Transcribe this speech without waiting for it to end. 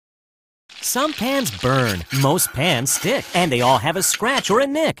Some pans burn, most pans stick, and they all have a scratch or a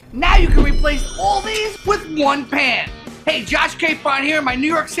nick. Now you can replace all these with one pan. Hey, Josh Capon here in my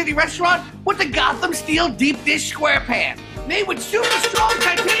New York City restaurant with the Gotham Steel Deep Dish Square Pan. Made with super strong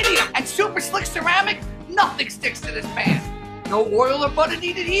titanium and super slick ceramic, nothing sticks to this pan. No oil or butter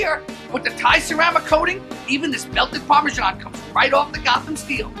needed here. With the Thai ceramic coating, even this melted Parmesan comes right off the Gotham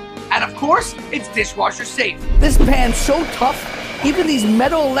Steel. And of course, it's dishwasher safe. This pan's so tough, even these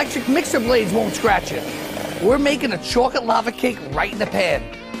metal electric mixer blades won't scratch it. We're making a chocolate lava cake right in the pan.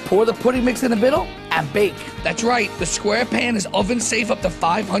 Pour the pudding mix in the middle and bake. That's right, the square pan is oven safe up to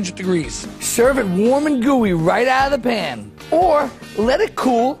 500 degrees. Serve it warm and gooey right out of the pan. Or let it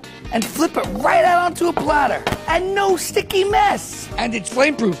cool and flip it right out onto a platter. And no sticky mess. And it's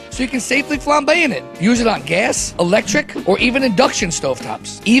flame-proof, so you can safely flambe in it. Use it on gas, electric, or even induction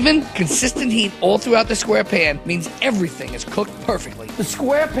stovetops. Even consistent heat all throughout the square pan means everything is cooked perfectly. The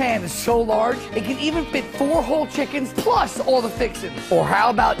square pan is so large, it can even fit 4 whole chickens plus all the fixings. Or how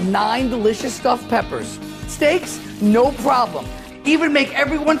about 9 delicious stuffed peppers? Steaks? No problem. Even make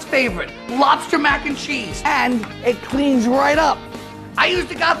everyone's favorite, lobster mac and cheese. And it cleans right up. I use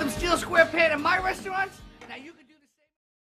the Gotham Steel Square Pan in my restaurants,